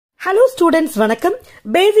Hello students, வணக்கம்.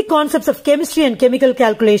 Basic concepts of chemistry and chemical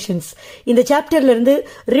calculations. இந்த சாப்டர்ல இருந்து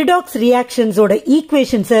redox reactions ஓட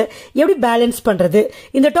equations எப்படி பேலன்ஸ் பண்றது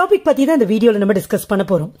இந்த டாபிக் பத்தி தான் இந்த வீடியோல நம்ம டிஸ்கஸ் பண்ண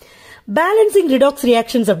போறோம். Balancing redox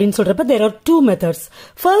reactions அப்படினு சொல்றப்ப there are two methods.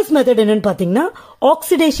 First method என்னன்னு பாத்தீங்கன்னா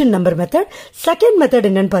oxidation number method. Second method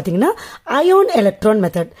என்னன்னு பாத்தீங்கன்னா ion-electron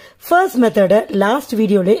method. First method last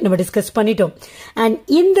videoல நம்ம டிஸ்கஸ் பண்ணிட்டோம். And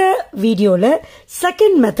இந்த வீடியோல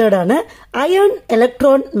second method ஆன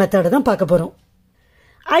ion-electron method தான் பார்க்க போறோம்.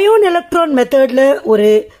 Ion-Electron methodல ஒரு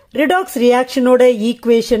redox reaction ஓட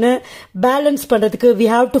equation balance பண்றதுக்கு we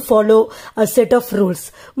have to follow a set of rules.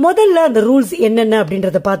 முதல்ல அந்த rules என்னென்ன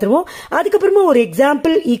அப்படின்றத பார்த்துருவோம். அதுக்கப்புறமா ஒரு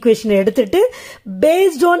example equation எடுத்துட்டு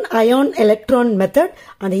based on ion-electron method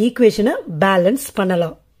அந்த equation balance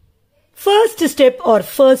பண்ணலாம். First step or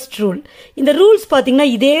first rule. இந்த rules பாத்தீங்கன்னா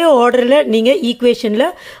இதே ஆர்டர்ல நீங்க ஈக்குவேஷன்ல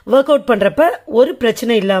ஒர்க் அவுட் பண்றப்ப ஒரு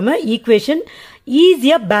பிரச்சனை இல்லாம ஈக்குவேஷன்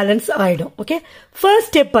ஈஸியா பேலன்ஸ் ஆயிடும். ஓகே, ஃபர்ஸ்ட்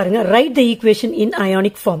ஸ்டெப் பாருங்க, right the equation in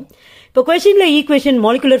ionic form. இப்போ கொஸ்டின்ல ஈக்குவேஷன்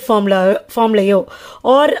மாலிகுலர் ஃபார்ம்லயோ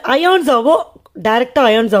ஆர் அயான்ஸாவோ டைரக்டா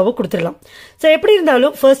அயான்ஸாவோ கொடுத்துடலாம். ஸோ எப்படி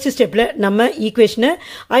இருந்தாலும் ஃபர்ஸ்ட் ஸ்டெப்ல நம்ம ஈக்குவேஷனை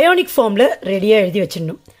அயானிக் ஃபார்ம்ல ரெடியா எழுதி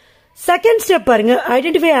வச்சிடணும். செகண்ட் ஸ்டெப் பாருங்க,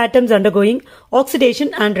 identify atoms undergoing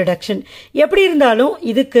oxidation and reduction. எப்படி இருந்தாலும்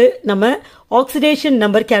இதுக்கு நம்ம ஆக்சிடேஷன்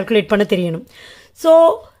நம்பர் கால்குலேட் பண்ண தெரியணும். ஸோ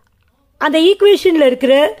அந்த ஈக்குவேஷன்ல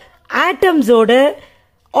இருக்கிற ஆட்டம்ஸோட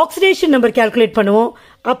ஆக்சிடேஷன் நம்பர் கால்குலேட் பண்ணுவோம்.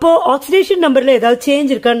 அப்போ ஆக்சிடேஷன் நம்பர்ல ஏதாவது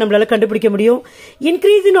சேஞ்ச் இருக்கான்னு நம்மளால கண்டுபிடிக்க முடியும்.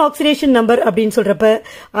 இன்க்ரீஸ் இன் ஆக்சிடேஷன் நம்பர் அப்படின்னு சொல்றப்ப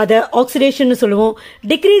அதை ஆக்சிடேஷன் சொல்லுவோம்.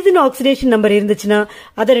 டிக்ரீஸ் இன் ஆக்சிடேஷன் நம்பர் இருந்துச்சுன்னா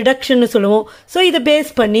அதை ரிடக்ஷன் சொல்லுவோம். ஸோ இதை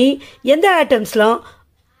பேஸ் பண்ணி எந்த ஆட்டம்ஸ்லாம்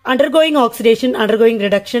அண்டர்கோயிங் ஆக்சிடேஷன் அண்டர்கோயிங்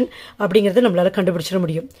ரிடக்ஷன் அப்படிங்கறத நம்மளால கண்டுபிடிச்சிட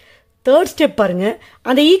முடியும். தேர்ட் ஸ்டெப் பாருங்க,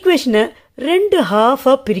 அந்த ஈக்குவேஷனை ரெண்டு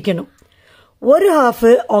ஹாஃபா பிரிக்கணும். ஒரு ஹாஃப்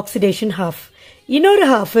ஆக்சிடேஷன் ஹாஃப், இன்னொரு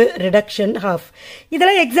ஹாஃப் ரிடக்ஷன் ஹாஃப்.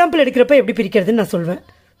 இதெல்லாம் எக்ஸாம்பிள் எடுக்கிறப்ப எப்படி பிரிக்கிறதுன்னு நான் சொல்வேன்.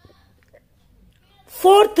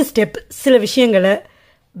 ஃபோர்த் ஸ்டெப், சில விஷயங்களை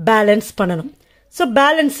பேலன்ஸ் பண்ணணும். ஸோ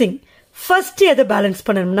பேலன்சிங் ஃபர்ஸ்ட் எதை பேலன்ஸ்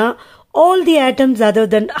பண்ணணும்னா all the atoms other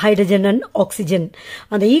than hydrogen and oxygen.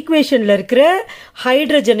 அந்த ஈக்குவேஷன்ல இருக்கிற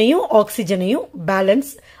ஹைட்ரஜனையும் ஆக்சிஜனையும் பேலன்ஸ்,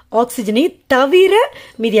 ஆக்சிஜனை தவிர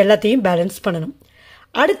மீதி எல்லாத்தையும் பேலன்ஸ் பண்ணணும்.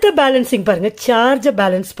 அடுத்த பேலன்சிங் பாருங்க, சார்ஜை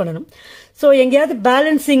பேலன்ஸ் பண்ணணும். ஸோ எங்கேயாவது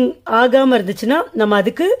பேலன்சிங் ஆகாம இருந்துச்சுன்னா நம்ம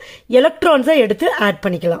அதுக்கு எலக்ட்ரான்ஸை எடுத்து ஆட்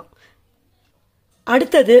பண்ணிக்கலாம்.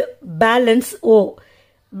 அடுத்தது பேலன்ஸ் ஓ.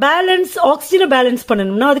 பேலன்ஸ் ஆக்சிஜனை பேலன்ஸ்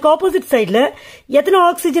பண்ணணும்னா அதுக்கு ஆப்போசிட் சைட்ல எத்தனை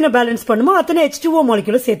ஆக்சிஜனை பேலன்ஸ் பண்ணுமோ அத்தனை H2O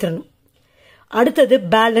மாலிகுலை சேர்த்துடணும். அடுத்தது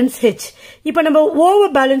பேலன்ஸ் ஹெச். இப்ப நம்ம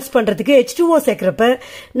ஓவர் பேலன்ஸ் பண்றதுக்கு H2O சேர்க்கிறப்ப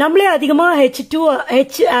நம்மளே அதிகமா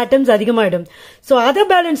H ஆட்டம்ஸ் அதிகமாயிடும். ஸோ அதை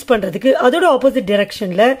பேலன்ஸ் பண்றதுக்கு அதோட ஆப்போசிட்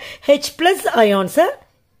டைரக்ஷன்ல H பிளஸ் அயான்ஸை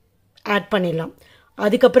ஆட் பண்ணிடலாம்.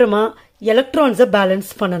 அதுக்கப்புறமா எலக்ட்ரான்ஸை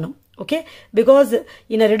பேலன்ஸ் பண்ணணும். Okay, because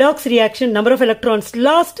in a redox reaction number of electrons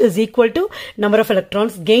lost is equal to number of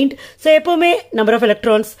electrons gained. So எப்பவுமே number of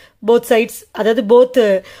electrons both sides, அதாவது both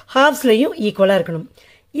halvesலயும் ஈக்குவலா இருக்கணும்.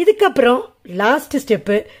 இதுக்கப்புறம் லாஸ்ட்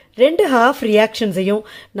ஸ்டெப், ரெண்டு ஹாஃப் ரியாக்ஷன்ஸையும்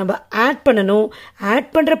நம்ம ஆட் பண்ணணும். ஆட்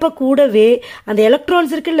பண்றப்ப கூடவே அந்த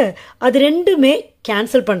எலக்ட்ரான்ஸ் இருக்குல்ல அது ரெண்டுமே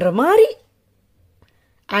கேன்சல் பண்ற மாதிரி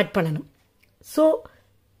ஆட் பண்ணணும். ஸோ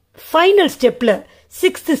ஃபைனல் ஸ்டெப்ல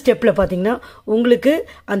சிக்ஸ்த் ஸ்டெப்ல பாத்தீங்கன்னா உங்களுக்கு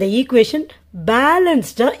அந்த ஈக்குவேஷன்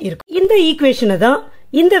பேலன்ஸ்டா இருக்கும். இந்த ஈக்குவேஷனை தான்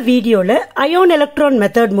இந்த வீடியோல அயோன் எலக்ட்ரான்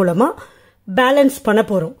மெத்தட் மூலமா பேலன்ஸ் பண்ண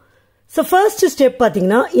போறோம். ஸோ ஃபர்ஸ்ட் ஸ்டெப்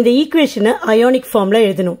பாத்தீங்கன்னா இந்த ஈக்குவேஷனை அயோனிக் ஃபார்ம்ல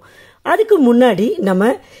எழுதணும். அதுக்கு முன்னாடி நம்ம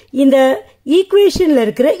இந்த ஈக்குவேஷன்ல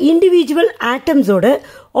இருக்கிற இண்டிவிஜுவல் ஆட்டம்ஸோட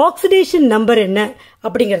ஆக்சிடேஷன் நம்பர் என்ன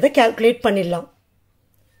அப்படிங்கறத கால்குலேட் பண்ணிடலாம்.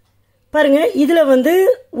 பாருங்க, இதுல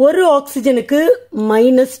ஒரு ஆக்சிஜனுக்கு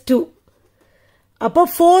 -2, அப்போ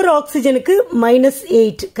 4 ஆக்சிஜனுக்கு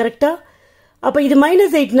 -8, கரெக்டா? அப்ப இது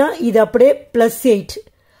 -8னா இது அப்படியே +8.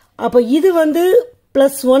 அப்ப இது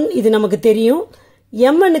 +1, இது நமக்கு தெரியும்.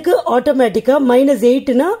 mnக்கு ஆட்டோமேட்டிக்கா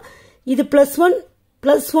 -8னா இது +1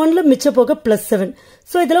 +1ல மிச்ச போக +7.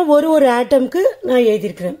 ஸோ இதெல்லாம் ஒரு ஆட்டம்க்கு நான்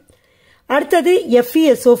எழுதியிருக்கிறேன். அடுத்தது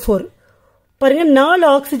FeSO4 பாருங்க, 4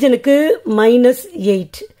 ஆக்சிஜனுக்கு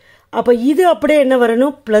 -8. அப்ப இது அப்படியே என்ன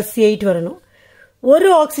வரணும், +8 வரணும். ஒரு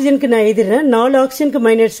ஆக்சிஜனுக்கு நான் எழுதிடுறேன், 4 ஆக்சிஜனுக்கு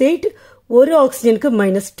 -8, ஒரு ஆக்சிஜனுக்கு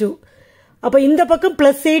 -2. அப்ப இந்த பக்கம்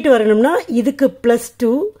 +8 வரணும்னா இதுக்கு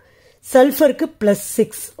 +2, சல்ஃபருக்கு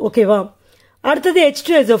 +6. ஓகேவா? அடுத்தது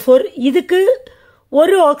H2SO4, இதுக்கு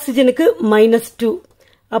ஒரு ஆக்சிஜனுக்கு -2.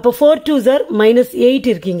 அப்ப 4 2s are -8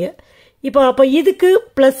 இருக்கீங்க. அப்ப இதுக்கு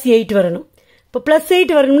 +8 வரணும். இப்ப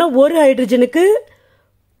 +8 வரணும்னா ஒரு ஹைட்ரஜனுக்கு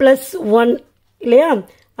 +1 இல்லையா?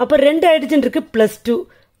 அப்ப 2 ஹைட்ரஜன் இருக்கு +2.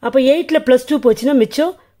 அப்ப 8ல +2 போச்சுன்னா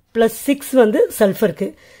மிச்சம் +6 சல்ஃபருக்கு.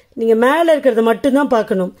 நீங்க மேல இருக்கிறத மட்டும் தான்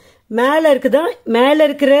பார்க்கணும். மேல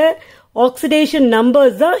இருக்கிற ஆக்சிடேஷன்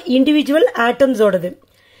நம்பர்ஸ் தான் இண்டிவிஜுவல் ஆட்டம்ஸ் ஓடது.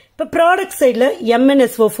 இப்ப ப்ராடக்ட் சைடுல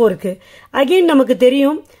MnSO4 இருக்கு. அகைன் நமக்கு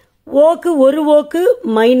தெரியும் ஓக்கு ஒரு ஓக்கு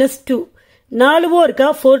 -2, 4 ஓ இருக்கா,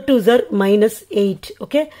 4 2s are -8.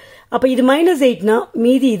 ஓகே, அப்ப இது -8னா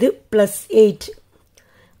மீதி இது +8.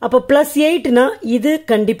 அப்ப +8னா இது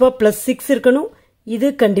கண்டிப்பா +6 இருக்கணும், இது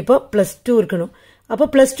கண்டிப்பா +2 இருக்கணும். அப்ப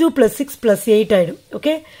 +2 +6 +8 ஆயிடும்.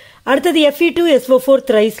 ஓகே, அடுத்தது Fe2SO4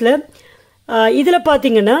 த்ரைஸ்ல இதுல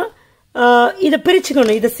பாத்தீங்கன்னா இதை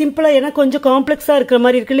பிரிச்சுக்கணும். இதை சிம்பிளா, ஏன்னா கொஞ்சம் காம்ப்ளெக்ஸா இருக்கிற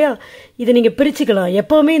மாதிரி இருக்கு இல்லையா, இதை நீங்க பிரிச்சுக்கலாம்.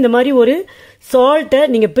 எப்பவுமே இந்த மாதிரி ஒரு சால்ட்டை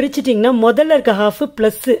நீங்க பிரிச்சுட்டீங்கன்னா முதல்ல இருக்க ஹாஃப்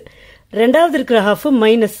பிளஸ், ரெண்டாவது இருக்கிற ஹாஃப்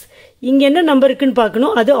மைனஸ். இங்க என்ன நம்பர் இருக்குன்னு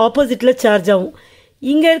பார்க்கணும், அது ஆப்போசிட்ல சார்ஜ் ஆகும்.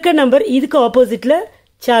 இங்க இருக்க நம்பர் இதுக்கு ஆப்போசிட்ல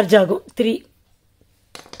சார்ஜ் ஆகும் 3.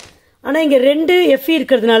 ஆனா இங்க 2 Fe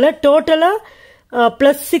இருக்கிறதுனால டோட்டலா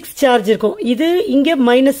 +6 சார்ஜ் இருக்கும், இது இங்க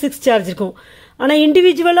 -6 சார்ஜ் இருக்கும். ஆனா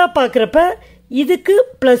இண்டிவிஜுவலா பாக்குறப்ப இதுக்கு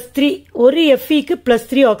 +3, ஒரு Feக்கு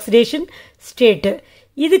 +3 ஆக்சிடேஷன் ஸ்டேட்,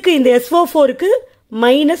 இதுக்கு இந்த SO4க்கு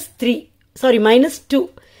 -2.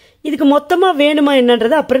 இதுக்கு மொத்தமா வேணுமா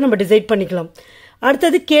என்னன்றதை அப்புறம் நம்ம டிசைட் பண்ணிக்கலாம்.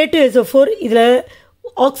 அடுத்தது K2SO4, இதுல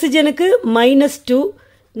ஆக்சிஜனுக்கு -2,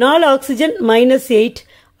 4 ஆக்சிஜன் -8,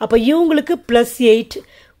 அப்ப இவங்களுக்கு +8,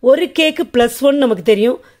 ஒரு கேக்கு +1 நமக்கு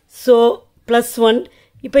தெரியும், ஸோ +1.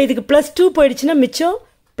 இப்போ இதுக்கு +2 போயிடுச்சுன்னா மிச்சம்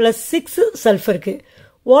 +6 சல்ஃபருக்கு.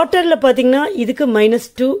 வாட்டர்ல பாத்தீங்கன்னா இதுக்கு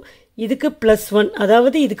 -2, இதுக்கு +1,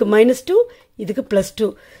 அதாவது இதுக்கு -2, இதுக்கு +2.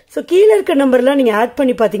 ஸோ கீழே இருக்க நம்பர்லாம் நீங்க ஆட்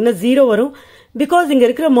பண்ணி பாத்தீங்கன்னா 0 வரும். பிகாஸ் இங்க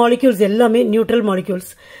இருக்கிற மாலிக்யூல்ஸ் எல்லாமே நியூட்ரல்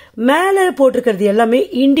மாலிக்யூல்ஸ். மேல போட்டிருக்கிறது எல்லாமே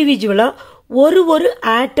இண்டிவிஜுவலா ஒரு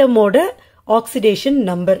ஆட்டமோட ஆக்சிடேஷன்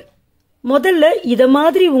நம்பர். முதல்ல இத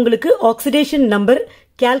மாதிரி உங்களுக்கு ஆக்சிடேஷன் நம்பர்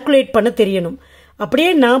கால்குலேட் பண்ண தெரியணும்.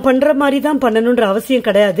 அப்படியே நான் பண்ற மாதிரி தான் பண்ணணும்ன்ற அவசியம்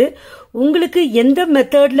கிடையாது. உங்களுக்கு எந்த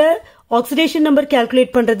மெத்தட்ல ஆக்சிடேஷன் நம்பர்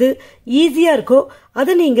கால்குலேட் பண்றது ஈஸியா இருக்கோ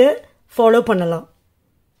அதை நீங்க ஃபாலோ பண்ணலாம்.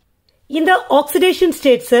 இந்த ஆக்சிடேஷன்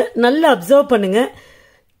ஸ்டேட்ஸை நல்லா அப்சர்வ் பண்ணுங்க.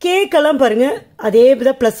 கேக்கெல்லாம் பாருங்க, அதே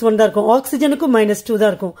தான் +1 தான் இருக்கும், ஆக்சிஜனுக்கும் -2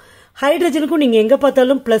 தான் இருக்கும், ஹைட்ரஜனுக்கும் நீங்க எங்க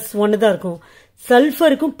பார்த்தாலும் +1 தான் இருக்கும்,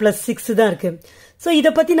 சல்ஃபருக்கும் +6 தான் இருக்கு. ஸோ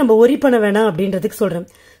இதை பத்தி நம்ம ஒரி பண்ண வேணாம் அப்படின்றதுக்கு சொல்றேன்.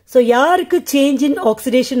 ஸோ யாருக்கு சேஞ்ச் இன்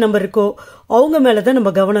ஆக்சிடேஷன் நம்பர் இருக்கோ அவங்க மேலதான்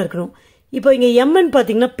நம்ம கவனம் இருக்கணும். இப்போ இங்க Mn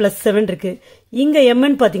பாத்தீங்கன்னா +7 இருக்கு, இங்க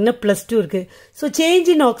Mn பாத்தீங்கன்னா +2 இருக்கு. So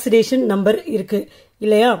change in oxidation number இருக்கு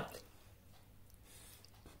இல்லையா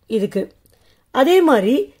இதுக்கு. அதே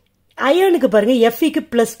மாதிரி அயனுக்கு பாருங்க, Feக்கு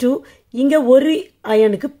 +2, இங்க ஒரு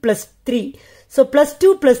அயனுக்கு +3. ஸோ +2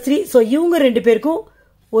 +3, ஸோ இவங்க 2 பேருக்கும்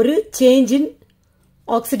ஒரு சேஞ்ச் இன்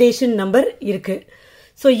ஆக்சிடேஷன் நம்பர் இருக்கு.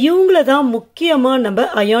 ஸோ இவங்கள தான் முக்கியமா நம்ம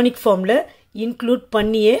அயானிக் ஃபார்ம்ல இன்க்ளூட்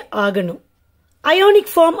பண்ணியே ஆகணும்.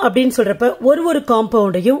 அயானிக் ஃபார்ம் அப்படின்னு சொல்றப்ப ஒரு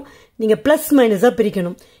காம்பவுண்டையும் நீங்க பிளஸ் மைனஸா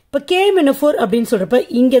பிரிக்கணும். இப்ப KMnO4 அப்படின்னு சொல்றப்ப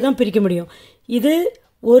இங்க தான் பிரிக்க முடியும். இது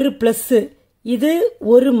ஒரு பிளஸ், இது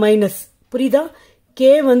ஒரு மைனஸ், புரியுதா? K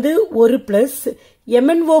வந்து ஒரு பிளஸ்,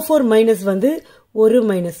 MnO4 மைனஸ் வந்து ஒரு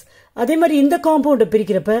மைனஸ். அதே மாதிரி இந்த காம்பவுண்டை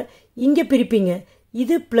பிரிக்கிறப்ப இங்க பிரிப்பீங்க,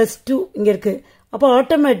 இது +2 இங்க இருக்கு, அப்ப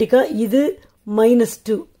ஆட்டோமேட்டிக்கா இது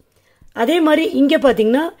 -2. அதே மாதிரி இங்க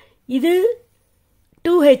பாத்தீங்கன்னா இது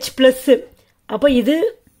 2H பிளஸ், அப்ப இது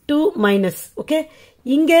 2 மைனஸ். ஓகே,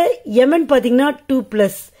 இங்க Mn பாத்தீங்கன்னா 2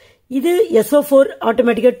 பிளஸ், இது SO4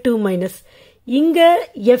 ஆட்டோமேட்டிக்கா 2 மைனஸ். இங்க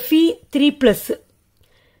Fe 3 பிளஸ்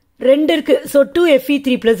 2 இருக்கு, ஸோ 2 Fe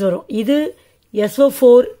 3 பிளஸ் வரும், இது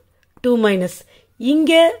SO4 2 மைனஸ்.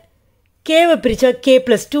 இங்க K-வை பிரிச்சா K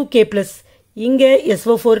பிளஸ் 2K பிளஸ், இங்க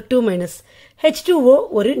SO4 2 மைனஸ். H2O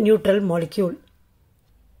ஒரு நியூட்ரல் மாலிக்யூல்.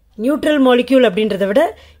 நியூட்ரல் மாலிக்யூல் அப்படின்றத விட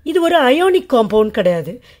இது ஒரு அயோனிக் காம்பவுண்ட்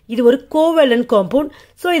கிடையாது, இது ஒரு கோவேலன்ட் காம்பவுண்ட்.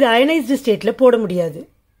 ஸோ இது அயனைஸ்டு ஸ்டேட்ல போட முடியாது.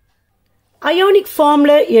 அயோனிக்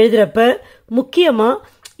ஃபார்ம்ல எழுதுறப்ப முக்கியமா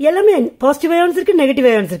எல்லாமே பாசிட்டிவ் அயான்ஸ் இருக்கு, நெகட்டிவ்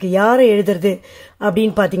அயான்ஸ் இருக்கு. யாரை எழுதுறது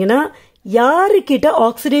அப்படின்னு பாத்தீங்கன்னா, யாருக்கிட்ட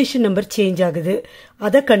ஆக்சிடேஷன் நம்பர் சேஞ்ச் ஆகுது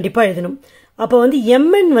அதை கண்டிப்பா எழுதணும். அப்ப வந்து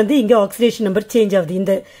Mn வந்து இங்க ஆக்சிடேஷன் நம்பர் சேஞ்ச் ஆகுது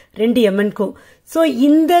இந்த 2 Mnக்கும். ஸோ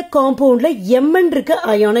இந்த காம்பவுண்ட்ல Mn இருக்க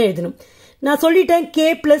அயானை எழுதணும். நான் சொல்லிட்டேன் K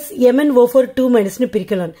பிளஸ் MnO4 2 மைனஸ்னு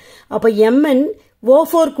பிரிக்கலாம். அப்ப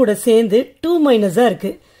MnO4 கூட சேர்ந்து 2 மைனஸா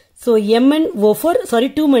இருக்கு. So MnO4 sorry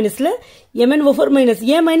 2 மைனஸ்ல MnO4 minus,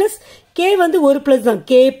 ஏன் மைனஸ்? K வந்து ஒரு பிளஸ் தான்,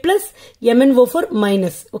 K plus MnO4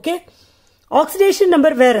 minus. Okay, oxidation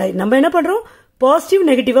number வேற, நம்ம என்ன பண்றோம், பாசிட்டிவ்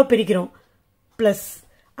நெகட்டிவா பிரிக்கிறோம். பிளஸ்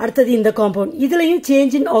அடுத்தது இந்த காம்பவுண்ட், இதுலயும்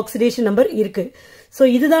சேஞ்ச் இன் ஆக்சிடேஷன் நம்பர் இருக்கு. ஸோ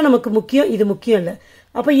இதுதான் நமக்கு முக்கியம், இது முக்கியம் இல்ல.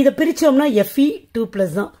 அப்ப இதை பிரிச்சோம்னா Fe 2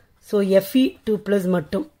 பிளஸ் தான், ஸோ Fe 2 பிளஸ்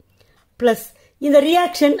மட்டும். பிளஸ் இந்த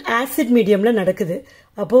ரியாக்ஷன் ஆசிட் மீடியம்ல நடக்குது,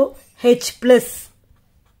 அப்போ H பிளஸ்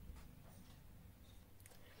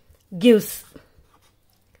gives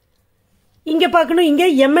இங்க பார்க்கணும், இங்க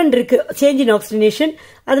Mn இருக்கு, சேஞ்ச் இன் ஆக்சிஜனேஷன்.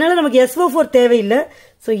 அதனால நமக்கு SO4 தேவையில்லை.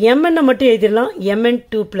 ஸோ Mn மட்டும் எழுதிடலாம்,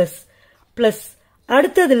 Mn2 பிளஸ்.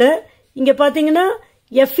 அடுத்ததுல இங்க பாத்தீங்கன்னா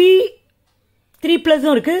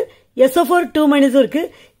Fe3+ இருக்கு, SO4 2- இருக்கு.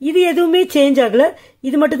 இது எதுவுமே சேஞ்ச் ஆகல,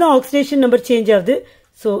 இது மட்டும் தான் ஆக்சிடேஷன் நம்பர் சேஞ்ச் ஆகுது.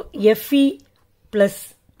 So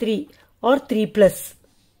Fe+3 R 3+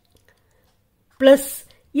 plus.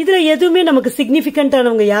 இதுல எதுவுமே நமக்கு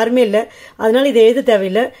சிக்னிபிகண்டானவங்க யாருமே இல்லை, அதனால இதை எழுத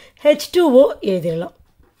தேவையில்லை. H2O எழுதிடலாம்.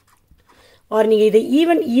 ஆர் நீங்க இதை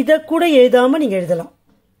ஈவன் இதை கூட எழுதாம நீங்க எழுதலாம்.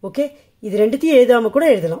 ஓகே, இது ரெண்டுத்தையும் எழுதாம கூட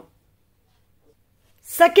எழுதலாம்.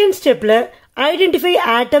 செகண்ட் ஸ்டெப்ல identify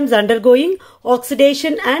atoms undergoing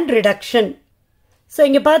oxidation and reduction. So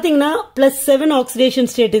இங்க பாத்தீங்கன்னா +7 ஆக்சிடேஷன்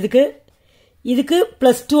ஸ்டேட் இதுக்கு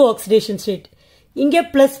 +2 ஆக்சிடேஷன் ஸ்டேட், இங்க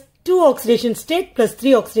 +2 oxidation state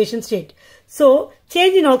 +3 oxidation state. So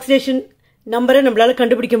change in oxidation நம்பரை நம்மளால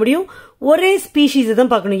கண்டுபிடிக்க முடியும். ஒரே ஸ்பீஷீஸ்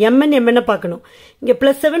தான் பார்க்கணும், Mn பார்க்கணும். இங்க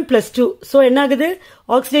 +7 +2, ஸோ என்ன ஆகுது,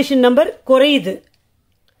 ஆக்சிடேஷன் நம்பர் குறையுது.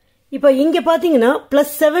 இப்ப இங்க பாத்தீங்கன்னா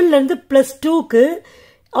 +7ல இருந்து +2க்கு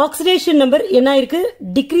ஆக்சிடேஷன் நம்பர் என்ன ஆயிருக்கு,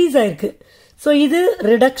 டிக்ரீஸ் ஆயிருக்கு. ஸோ இது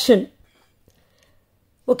ரிடக்ஷன்.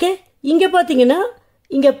 ஓகே, இங்க பாத்தீங்கன்னா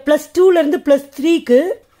இங்க +2ல இருந்து +3க்கு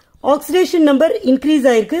ஆக்சிடேஷன் நம்பர் இன்க்ரீஸ்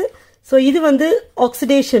ஆயிருக்கு. ஸோ இது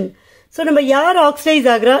ஆக்சிடேஷன். ஸோ நம்ம யார் ஆக்சிடைஸ்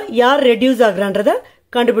ஆகுறா, யார் ரெடியூஸ் ஆகுறான்றத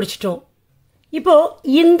கண்டுபிடிச்சிட்டோம். இப்போ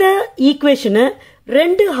இந்த ஈக்குவேஷனை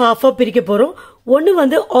 2 ஹாஃபா பிரிக்க போறோம். ஒன்னு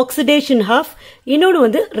ஆக்சிடேஷன் ஹாஃப்,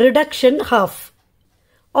 இன்னொன்னு ரிடக்ஷன் ஹாஃப்.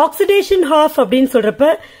 ஆக்சிடேஷன் ஹாஃப் அப்படின்னு சொல்றப்ப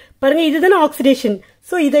பாருங்க, இதுதானே ஆக்சிடேஷன்.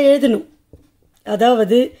 ஸோ இதை எழுதணும்,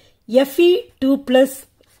 அதாவது Fe2+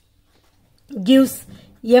 gives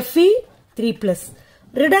Fe3+.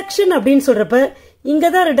 ரிடக்ஷன் அப்படின்னு சொல்றப்ப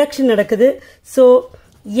இங்கதான் ரிடக்ஷன் நடக்குது. So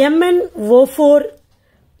MnO4-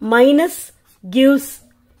 gives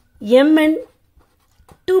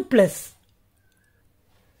Mn2+.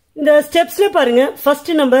 இந்த ஸ்டெப்ஸ்ல பாருங்க,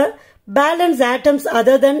 ஃபர்ஸ்ட் நம்ம balance atoms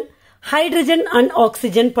other then hydrogen and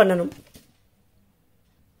oxygen பண்ணணும்.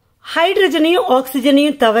 ஹைட்ரஜனையும்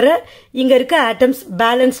ஆக்சிஜனையும் தவிர இங்க இருக்க ஆட்டம்ஸ்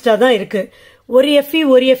பேலன்ஸ்டா தான் இருக்கு. ஒரு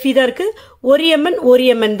Fe தான் இருக்கு, ஒரு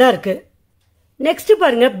Mn தான் இருக்கு. நெக்ஸ்ட்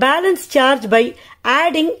பாருங்க, balance charge by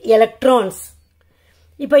adding electrons.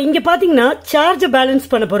 இப்ப இங்க பாத்தீங்கன்னா சார்ஜ் பேலன்ஸ்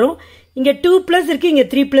பண்ண போறோம். இங்க 2+ இருக்கு, இங்க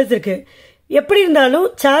 3+ இருக்கு. எப்படி இருந்தாலும்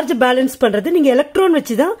சார்ஜ் பேலன்ஸ் பண்றது நீங்க எலக்ட்ரான்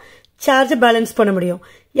வச்சுதான் சார்ஜ் பேலன்ஸ் பண்ண முடியும்.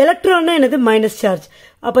 எலக்ட்ரான்னா என்னது, மைனஸ் சார்ஜ்.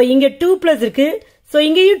 அப்ப இங்க 2+ இருக்கு, சோ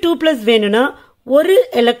இங்கேயும் 2+ வேணும்னா ஒரு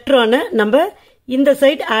எலக்ட்ரானை நம்ம இந்த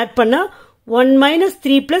சைடு ஆட் பண்ணா 1 -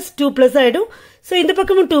 3+ 2+ ஆயிடும். சோ இந்த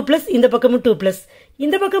பக்கமும் 2+, இந்த பக்கமும் 2+.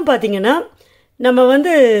 இந்த பக்கம் பாத்தீங்கன்னா நம்ம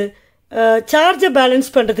சார்ஜை பேலன்ஸ்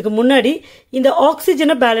பண்றதுக்கு முன்னாடி இந்த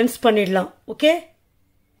ஆக்சிஜனை பேலன்ஸ் பண்ணிடலாம். ஓகே,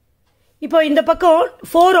 இப்போ இந்த பக்கம்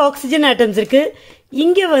 4 ஆக்சிஜன் ஆட்டம்ஸ் இருக்கு,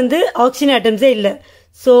 இங்க ஆக்சிஜன் ஆட்டம்ஸே இல்ல.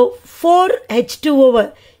 சோ 4 H2O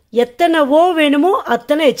எத்தனை O வேணுமோ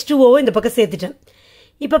அத்தனை H2O இந்த பக்கம் சேர்த்துட்டேன்.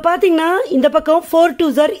 இப்ப பாத்தீங்கன்னா இந்த பக்கம் 4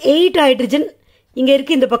 2s are 8 ஹைட்ரஜன் இங்க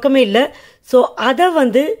இருக்கு, இந்த பக்கமே இல்ல. சோ அத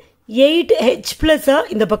 8H+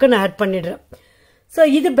 இந்த பக்கம் நான் ஆட் பண்ணிடுறேன். சோ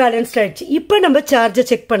இது பேலன்ஸ்ட் ஆயிடுச்சு. இப்போ நம்ம சார்ஜை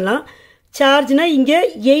செக் பண்ணலாம். சார்ஜ்னா இங்க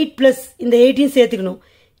 8+, இந்த 8 சேர்த்துக்கணும்.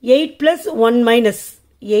 8 + 1 -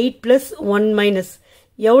 8 + 1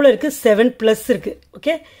 - எவ்வளவு இருக்கு, 7+ இருக்கு.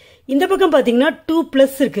 ஓகே, இந்த பக்கம் பாத்தீங்கன்னா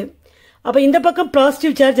 2+ இருக்கு. அப்ப இந்த பக்கம்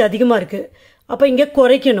பாசிட்டிவ் சார்ஜ் அதிகமா இருக்கு. அப்ப இங்க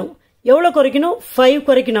குறைக்கணும். எவ்வளவு குறைக்கணும், 5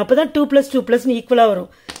 குறைக்கணும். அப்பதான் 2 + 2+ ஈக்குவலா வரும்.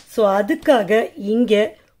 சோ அதுக்காக இங்க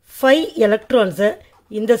 5 எலக்ட்ரான்ஸை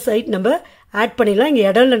இந்த சைட் நம்ம ஆட் பண்ணிடலாம். இங்க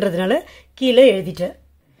இடம்ன்றதுனால கீழே எழுதிட்டேன்.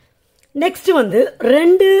 நெக்ஸ்ட்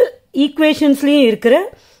 2 ஈக்குவேஷன்ஸ்லயும் இருக்கிற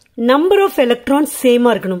நம்பர் ஆஃப் எலக்ட்ரான்ஸ் சேமா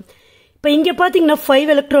இருக்கணும். இப்ப இங்க பாத்தீங்கன்னா 5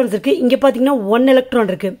 எலக்ட்ரான்ஸ் இருக்கு, இங்க பாத்தீங்கன்னா 1 எலக்ட்ரான்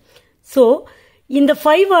இருக்கு. சோ இந்த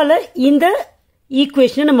 5ஆல இந்த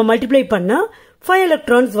ஈக்குவேஷனை நம்ம மல்டிப்ளை பண்ணா 5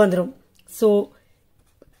 எலக்ட்ரான்ஸ் வந்துடும். So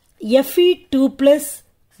Fe2+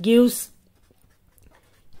 gives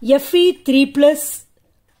Fe3+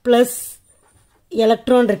 plus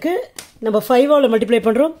electron இருக்கு. நம்ம 5ஆல மல்டிப்ளை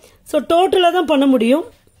பண்றோம். சோ டோட்டலா தான் பண்ண முடியும்,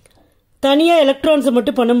 தனியா எலக்ட்ரான்ஸ்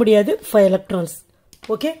மட்டும் பண்ண முடியாது. 5 எலக்ட்ரான்ஸ்.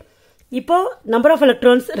 ஓகே, இப்போ நம்பர் ஆஃப்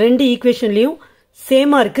எலக்ட்ரான்ஸ் 2 ஈக்குவேஷன்லயும்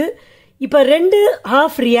சேமா இருக்கு. இப்போ 2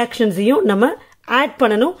 ஹாஃப் ரியாக்ஷன்ஸையும் நம்ம ஆட்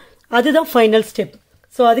பண்ணணும், அதுதான் ஃபைனல் ஸ்டெப்.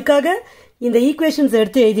 சோ அதுக்காக இந்த ஈக்குவேஷன்ஸ்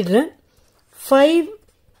எடுத்து எழுதிடுறேன். 5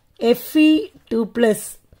 Fe2+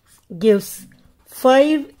 gives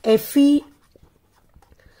 5 Fe3+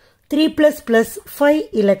 plus 5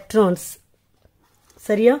 electrons.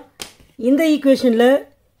 சரியா? இந்த ஈக்குவேஷன்ல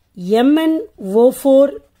MnO4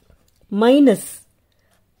 minus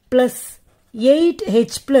plus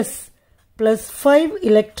 8H plus 5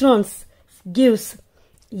 electrons gives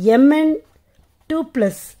Mn2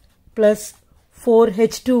 plus plus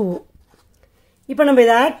 4H2O. இப்போ நம்ம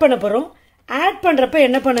இதை ஆட் பண்ண போகிறோம். ஆட் பண்ணுறப்ப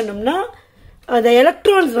என்ன பண்ணணும்னா அந்த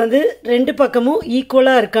எலக்ட்ரான்ஸ் வந்து ரெண்டு பக்கமும்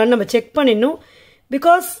ஈக்குவலாக இருக்கான்னு நம்ம செக் பண்ணிடணும்.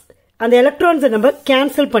 பிகாஸ் அந்த எலக்ட்ரான்ஸை நம்ம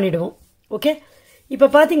கேன்சல் பண்ணிவிடுவோம். ஓகே, இப்போ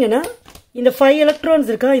பார்த்தீங்கன்னா இந்த 5 எலக்ட்ரான்ஸ்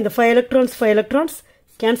இருக்கா, இந்த 5 எலக்ட்ரான்ஸ்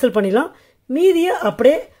கேன்சல் பண்ணிடலாம். மீதியை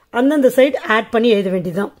அப்படியே அந்தந்த சைடு ஆட் பண்ணி எழுத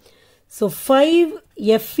வேண்டியதுதான். So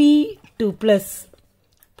 5Fe2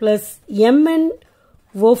 plus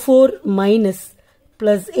MnO4 minus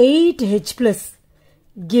plus 8H plus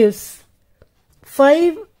gives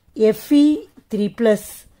 5Fe3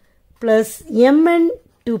 plus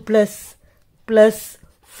Mn2 plus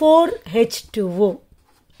 4H2O.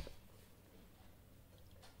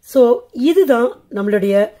 So இதுதான்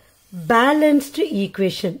நம்மளுடைய பேலன்ஸ்டு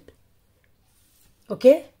ஈக்குவேஷன்.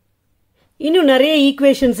 ஓகே, இன்னும் நிறைய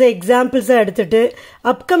ஈக்குவேஷன்ஸை எக்ஸாம்பிள்ஸாக எடுத்துகிட்டு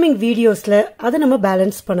அப்கமிங் வீடியோஸில் அதை நம்ம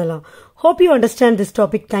பேலன்ஸ் பண்ணலாம். Hope you understand this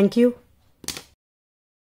topic. Thank you.